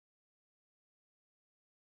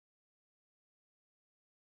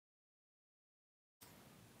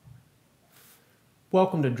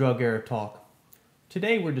Welcome to Drug Era Talk.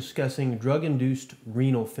 Today we're discussing drug-induced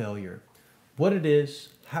renal failure, what it is,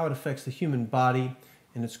 how it affects the human body,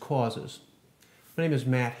 and its causes. My name is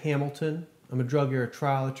Matt Hamilton. I'm a drug era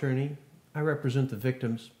trial attorney. I represent the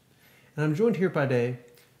victims. And I'm joined here today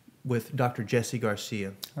with Dr. Jesse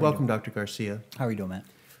Garcia. Welcome, Dr. Garcia. How are you doing,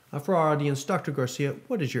 Matt? For our audience, Dr. Garcia,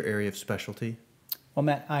 what is your area of specialty? Well,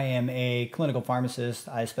 Matt, I am a clinical pharmacist.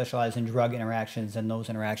 I specialize in drug interactions and those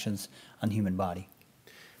interactions on the human body.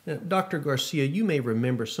 Now, Dr. Garcia, you may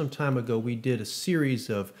remember some time ago we did a series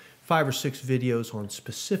of 5 or 6 videos on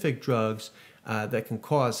specific drugs that can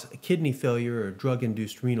cause kidney failure or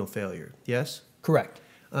drug-induced renal failure, yes? Correct.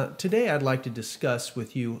 Today I'd like to discuss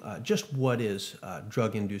with you just what is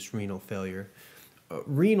drug-induced renal failure.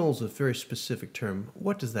 Renal is a very specific term.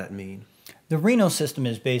 What does that mean? The renal system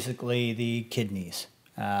is basically the kidneys.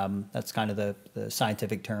 That's kind of the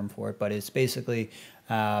scientific term for it, but it's basically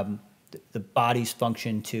the body's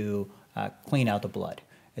function to clean out the blood.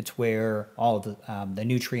 It's where all of the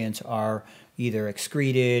nutrients are either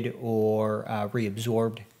excreted or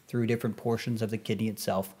reabsorbed through different portions of the kidney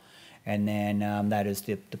itself. And then that is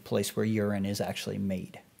the place where urine is actually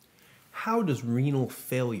made. How does renal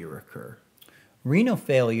failure occur? Renal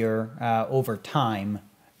failure over time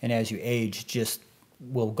and as you age just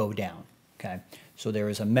will go down. Okay, so there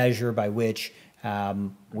is a measure by which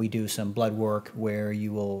we do some blood work where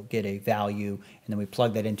you will get a value, and then we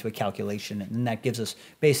plug that into a calculation, and that gives us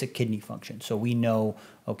basic kidney function. So we know,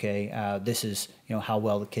 okay, this is how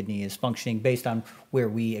well the kidney is functioning based on where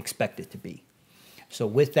we expect it to be. So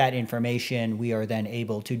with that information, we are then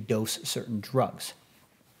able to dose certain drugs.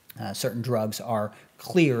 Certain drugs are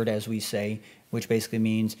cleared, as we say, which basically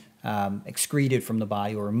means excreted from the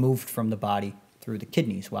body or removed from the body through the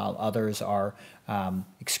kidneys, while others are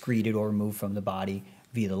excreted or removed from the body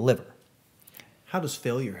via the liver. How does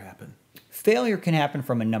failure happen? Failure can happen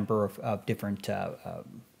from a number of different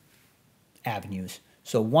avenues.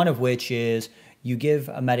 So one of which is you give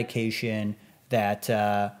a medication that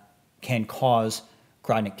can cause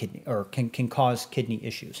chronic kidney or can cause kidney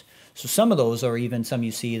issues. So some of those are even some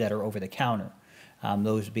you see that are over the counter.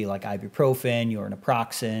 Those would be like ibuprofen, or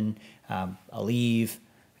naproxen, Aleve.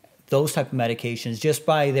 Those type of medications, just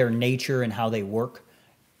by their nature and how they work,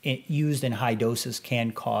 used in high doses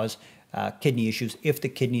can cause kidney issues if the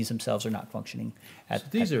kidneys themselves are not functioning at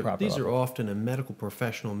the proper level. These are often a medical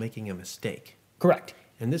professional making a mistake. Correct.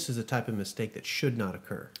 And this is a type of mistake that should not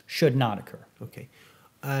occur. Should not occur. Okay.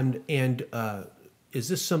 Is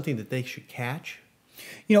this something that they should catch?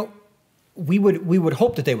 We would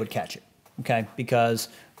hope that they would catch it. Okay, because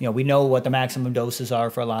we know what the maximum doses are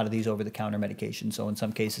for a lot of these over-the-counter medications. So in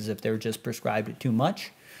some cases, if they're just prescribed it too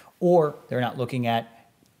much, or they're not looking at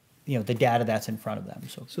the data that's in front of them.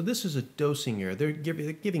 So this is a dosing error. They're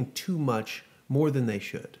giving too much, more than they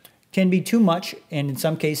should. Can be too much, and in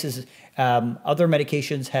some cases, other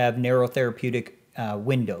medications have narrow therapeutic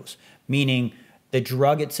windows, meaning the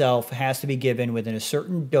drug itself has to be given within a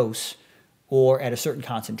certain dose or at a certain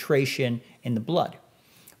concentration in the blood.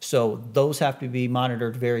 So those have to be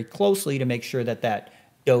monitored very closely to make sure that that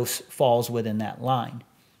dose falls within that line.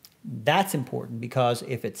 That's important because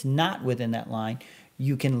if it's not within that line,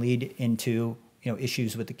 you can lead into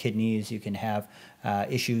issues with the kidneys. You can have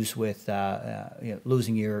issues with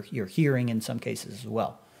losing your hearing in some cases as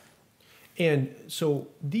well. And so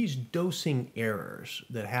these dosing errors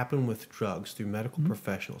that happen with drugs through medical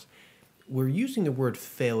professionals, we're using the word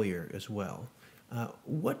failure as well.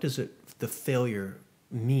 What does the failure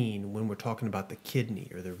mean when we're talking about the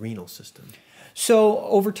kidney or the renal system? So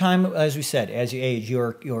over time, as we said, as you age,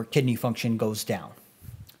 your kidney function goes down.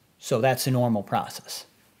 So that's a normal process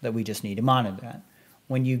that we just need to monitor that.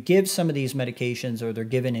 When you give some of these medications or they're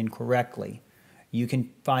given incorrectly, you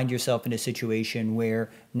can find yourself in a situation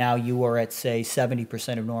where now you are at, say,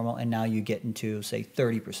 70% of normal, and now you get into, say,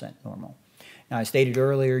 30% normal. Now, I stated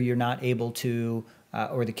earlier you're not able to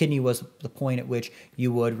or the kidney was the point at which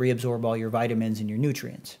you would reabsorb all your vitamins and your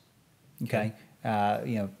nutrients. Okay,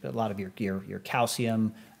 a lot of your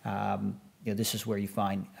calcium. This is where you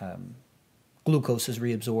find glucose is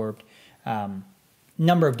reabsorbed.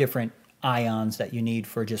 Number of different ions that you need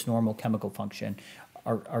for just normal chemical function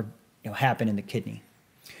are happen in the kidney.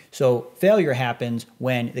 So failure happens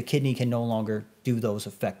when the kidney can no longer do those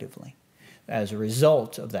effectively. As a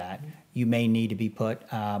result of that, you may need to be put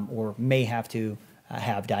or may have to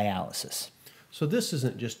have dialysis. So this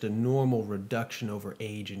isn't just a normal reduction over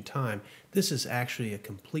age and time. This is actually a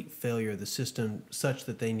complete failure of the system such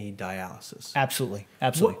that they need dialysis. Absolutely,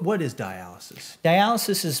 absolutely. What is dialysis?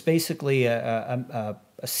 Dialysis is basically a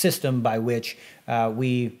system by which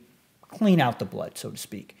we clean out the blood, so to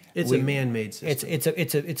speak. It's a man-made system.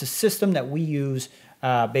 It's a system that we use.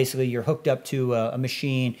 Basically, you're hooked up to a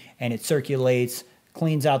machine, and it circulates,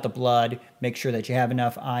 cleans out the blood, make sure that you have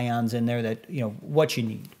enough ions in there that what you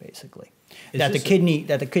need, basically. That the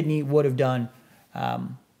kidney would have done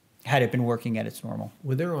had it been working at its normal.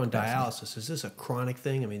 When they're on dialysis, is this a chronic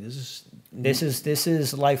thing? I mean, this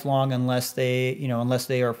is lifelong unless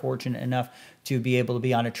they are fortunate enough to be able to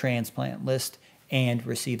be on a transplant list and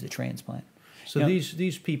receive the transplant. So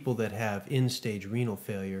these people that have end-stage renal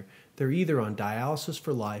failure, they're either on dialysis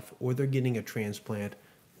for life, or they're getting a transplant,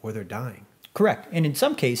 or they're dying. Correct. And in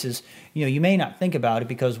some cases, you may not think about it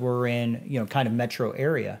because we're in, kind of metro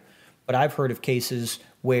area, but I've heard of cases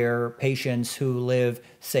where patients who live,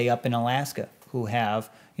 say, up in Alaska, who have,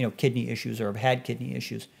 kidney issues or have had kidney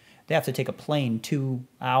issues, they have to take a plane 2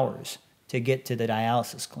 hours to get to the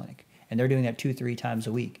dialysis clinic. And they're doing that 2-3 times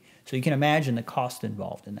a week. So you can imagine the cost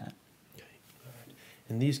involved in that.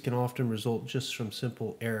 And these can often result just from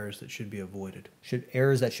simple errors that should be avoided.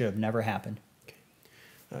 Errors that should have never happened. Okay.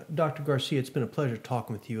 Dr. Garcia, it's been a pleasure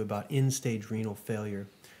talking with you about end-stage renal failure.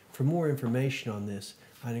 For more information on this,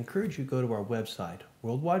 I'd encourage you to go to our website,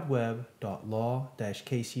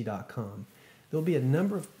 worldwideweb.law-kc.com. There'll be a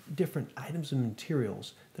number of different items and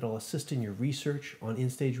materials that will assist in your research on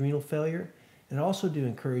end-stage renal failure. And I also do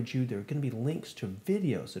encourage you, there are going to be links to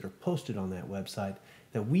videos that are posted on that website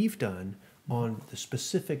that we've done on the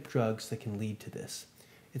specific drugs that can lead to this.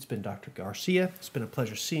 It's been Dr. Garcia. It's been a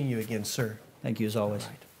pleasure seeing you again, sir. Thank you as always. All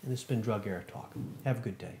right. And this has been Drug Era Talk. Have a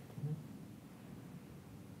good day.